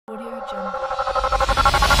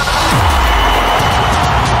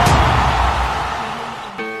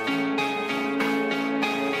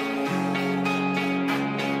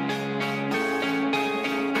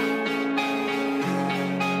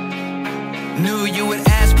Knew you would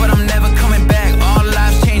ask, but I'm never coming back. All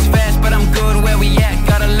lives change fast, but I'm good where we at.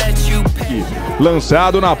 Gotta let you pass.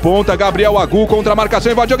 Lançado na ponta, Gabriel Agu contra a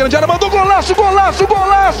marcação, invadiu a grande área, mandou golaço, golaço,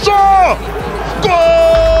 golaço! Gol!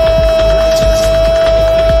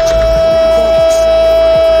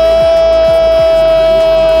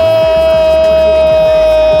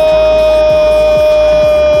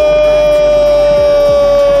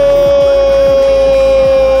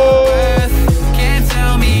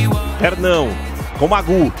 Pernão, com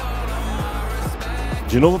Agu.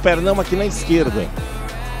 De novo Pernão aqui na esquerda.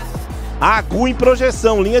 Agu em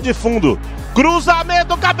projeção, linha de fundo.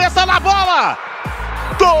 Cruzamento, cabeça na bola!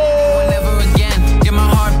 Gol!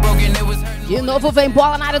 De novo vem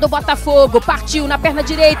bola na área do Botafogo. Partiu na perna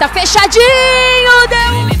direita, fechadinho,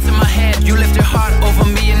 deu!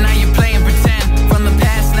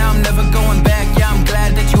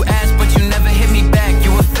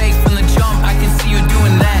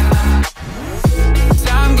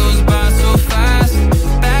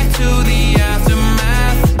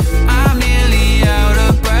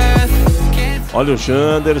 Olha o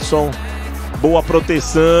Janderson, boa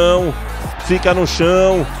proteção, fica no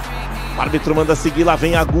chão, o árbitro manda seguir, lá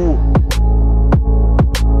vem Agu.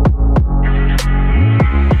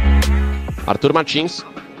 Arthur Martins,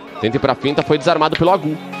 tenta ir pra finta, foi desarmado pelo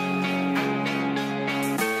Agu.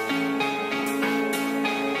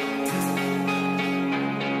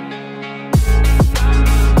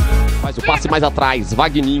 Faz o passe mais atrás,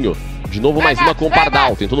 Vagninho. De novo mais uma com o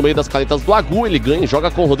Pardal, tentou no meio das canetas do Agu, ele ganha e joga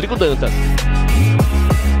com o Rodrigo Dantas.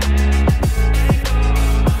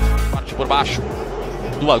 Parte por baixo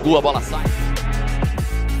do Agu, a bola sai.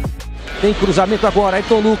 Tem cruzamento agora,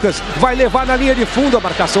 Ayrton Lucas vai levar na linha de fundo, a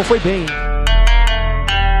marcação foi bem.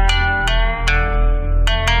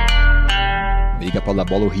 Briga pela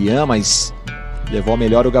bola o Rian, mas levou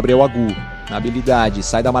melhor o Gabriel Agu. Na habilidade,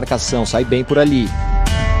 sai da marcação, sai bem por ali.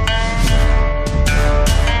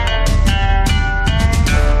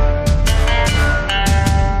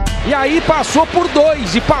 E aí passou por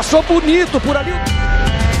dois, e passou bonito por ali.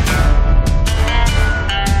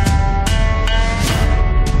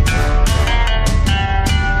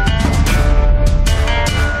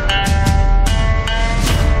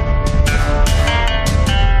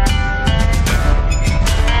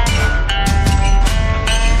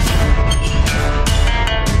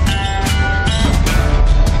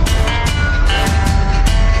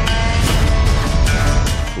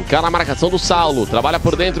 Fica na marcação do Saulo, trabalha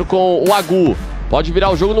por dentro com o Agu. Pode virar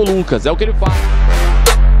o jogo no Lucas, é o que ele faz.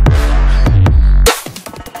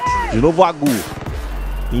 De novo o Agu.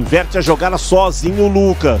 Inverte a jogada sozinho o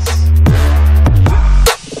Lucas.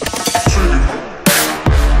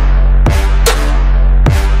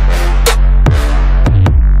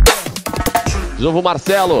 De novo o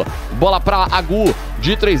Marcelo, bola pra Agu,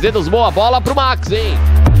 de 3 dedos, boa bola pro Max, hein?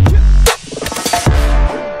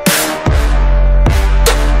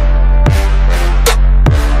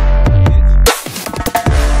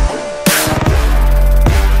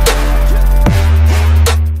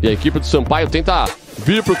 E a equipe do Sampaio tenta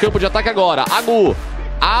vir pro campo de ataque agora. Agu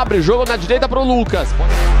abre o jogo na direita pro Lucas.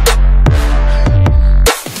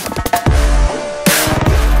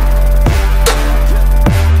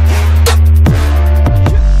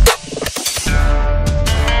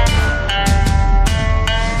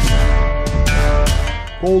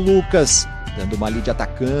 Com o Lucas dando uma linha de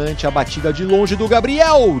atacante, a batida de longe do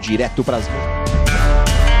Gabriel, direto para as mãos.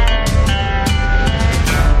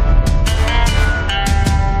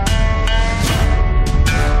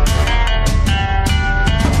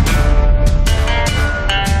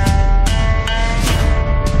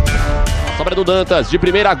 Sobra do Dantas, de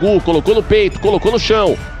primeira Agu, colocou no peito, colocou no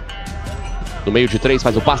chão. No meio de 3,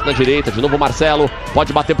 faz o passe na direita, de novo o Marcelo,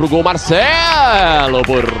 pode bater pro gol, Marcelo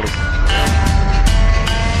por...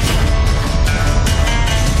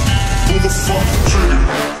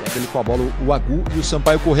 Ele com a bola, o Agu, e o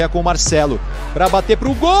Sampaio Corrêa com o Marcelo. Para bater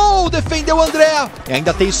pro gol, defendeu o André, e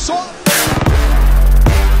ainda tem só...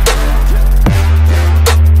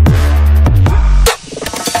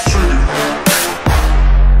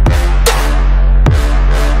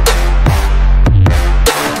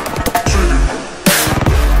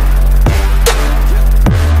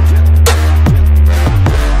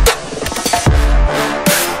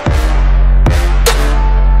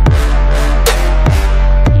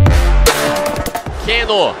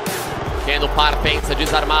 Keno par, pensa,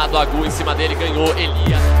 desarmado, Agu em cima dele, ganhou,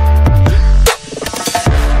 Elias.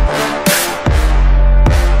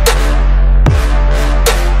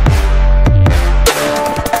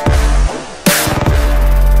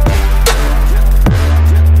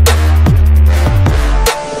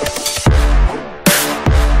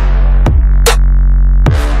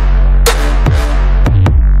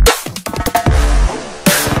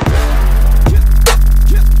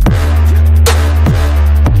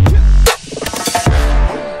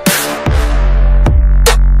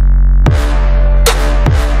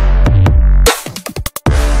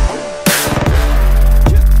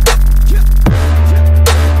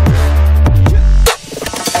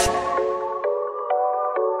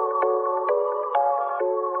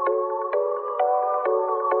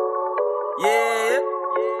 Yeah.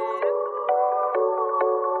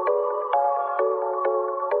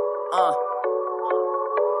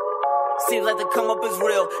 Seems like the come up is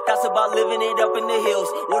real. That's about living it up in the hills.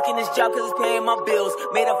 Working this job cause it's paying my bills.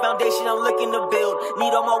 Made a foundation I'm looking to build.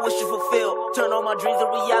 Need all my wishes fulfilled. Turn all my dreams to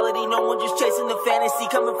reality. No one just chasing the fantasy.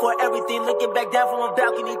 Coming for everything. Looking back down from a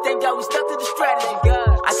balcony. Thank God we stuck to the strategy.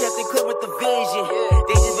 I kept it clear with the vision.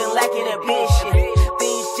 They just been lacking ambition.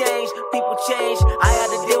 Things change, people change. I had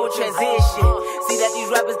to deal with transition. See that these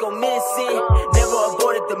rappers go missing. Never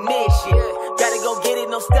aborted the mission. Gotta go get it,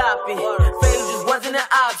 no stopping. Failure just wasn't an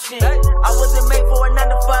option. I wasn't made for a 9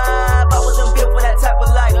 to 5. I wasn't built for that type of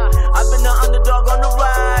life. I've been the underdog on the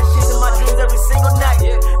rise, chasing my dreams every single night.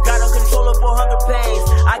 Got uncontrollable hunger pains.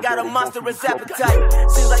 I got a monstrous appetite.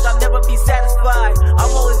 Seems like I'll never be satisfied.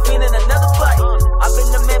 I'm always feeling another fight. I've been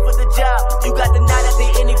the man for the job. You got the night at the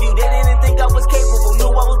interview. They didn't think I was capable.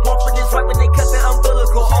 Knew I was born for this right when they cut the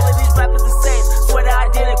umbilical. All of these rappers the same, swear they're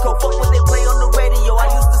identical. Fuck what they play on the radio.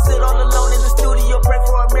 I used to sit all alone in the studio, pray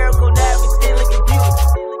for a miracle. Now everything looking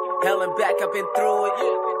beautiful. Hell and back, I've been through it.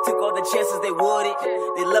 Took all the chances they wouldn't.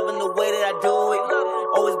 They loving the way that I do it.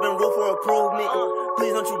 Always been room for improvement.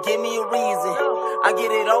 Please don't you give me a reason. I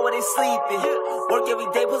get it all while they sleeping. Work every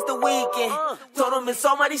day plus the weekend. Told them it's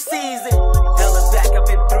almighty season. Hell and back, I've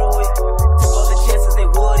been through it. Took all the chances they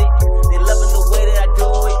wouldn't. They loving the way that I do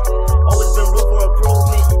it. Always been room for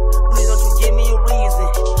improvement. Please don't you give me a reason.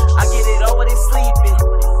 I get it all while they sleeping.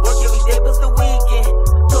 Work every day plus the weekend.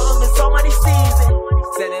 Told them it's almighty season.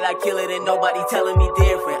 Said that I kill it and nobody telling me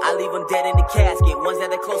different. I leave them dead in the casket. Ones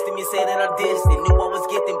that are close to me say that I'm distant. Knew I was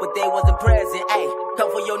gifted but they wasn't present. Ayy,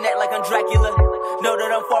 come for your neck like I'm Dracula. Know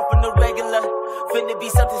that I'm far from the regular. Finna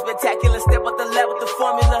be something spectacular. Step up the lab with the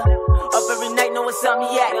formula. Up every night, know it's on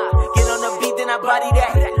me at. Get on the beat, then I body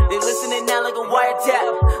that. They listening now like a wiretap.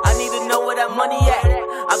 I need to know where that money at.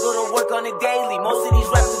 I go to work on it daily. Most of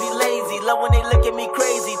these rappers be lazy. Love when they look at me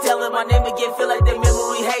crazy. Tell them my name again, feel like their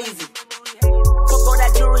memory hazy. On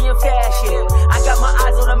that jewelry and fashion, I got my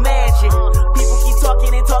eyes on a mansion. People keep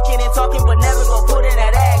talking and talking and talking, but never gon' put in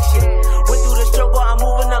that action. Went through the struggle, I'm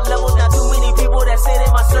moving up levels. Not too many people that sit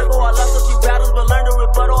in my circle. I lost a few battles, but learned to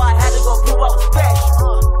rebuttal. I had to go prove I was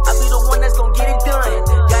special. I be the one that's gon' get it done.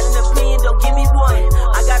 Got an opinion, don't give me one.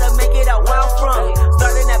 I gotta make it out where I'm from.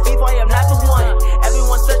 Starting that beef, I am not the one.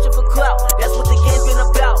 Everyone searching for clout, that's what the game's been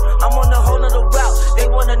about. I'm on a whole nother route. They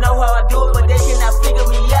wanna know how I do it, but they cannot figure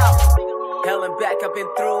me out. Hell and back, I've been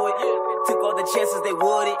through it. Took all the chances they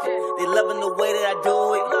wouldn't. They loving the way that I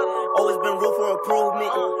do it. Always been room for improvement.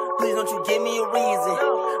 Please don't you give me a reason.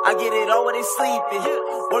 I get it all while they sleeping.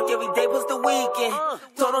 Work every day plus the weekend.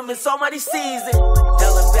 Told them it's almighty season.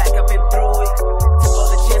 Hell and back, I've been through it. Took all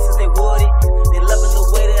the chances they wouldn't. They loving the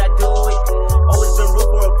way that I do it. Always been room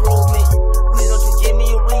for improvement. Please don't you give me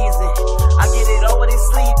a reason. I get it all while they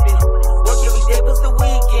sleeping. Work every day plus the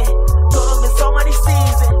weekend. Told them it's almighty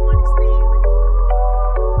season.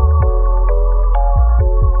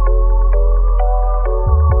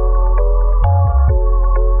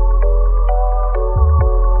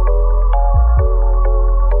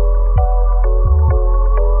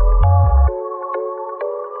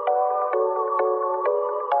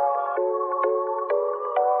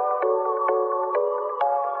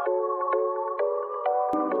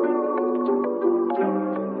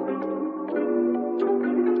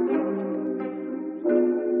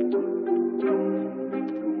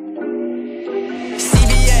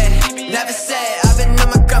 Never said, I've been on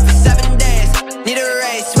my grind for 7 days. Need a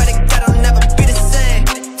raise, swear to God I'll never be the same.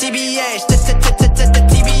 TBH,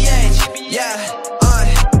 TBH, yeah,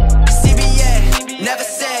 CBA. Never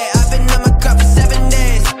said, I've been on my grind for 7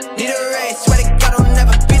 days. Need a raise, swear to God I'll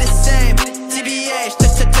never be the same. TBH,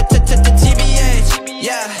 TBH,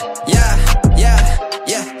 yeah,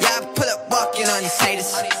 I pull up walking on these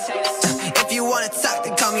haters. If you wanna talk,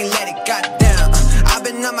 then call me let it goddamn. I've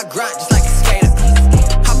been on my grind just like a skater.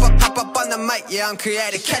 Hop up on the mic, yeah, I'm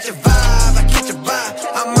creative. Catch a vibe, I catch a vibe.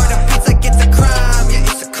 I'm murder beats like it's a crime, yeah,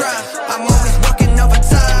 it's a crime. I'm always working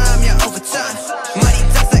overtime, yeah, overtime. Money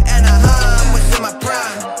talks like Anaheim, was in my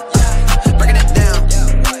prime. Breaking it down,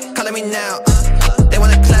 calling me now. They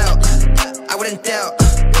want a clout, I wouldn't doubt.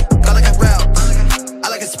 Go like a route, I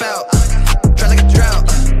like a spout. Dry like a drought,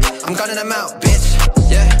 I'm gone and I'm out, bitch,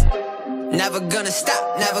 yeah. Never gonna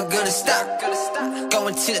stop, never gonna stop.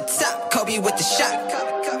 Going to the top, Kobe with the shot.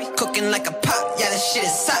 Cooking like a pot, yeah, that shit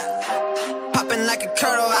is hot. Popping like a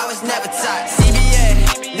kernel, I was never taught.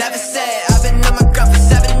 CBA, never said, I've been on my grind for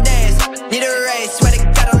 7 days. Need a raise, swear to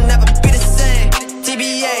God I'll never be the same.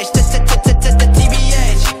 TBH,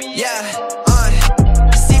 TBH, yeah,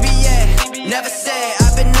 CBA. Never said,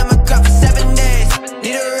 I've been on my grind for 7 days.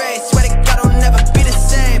 Need a raise, swear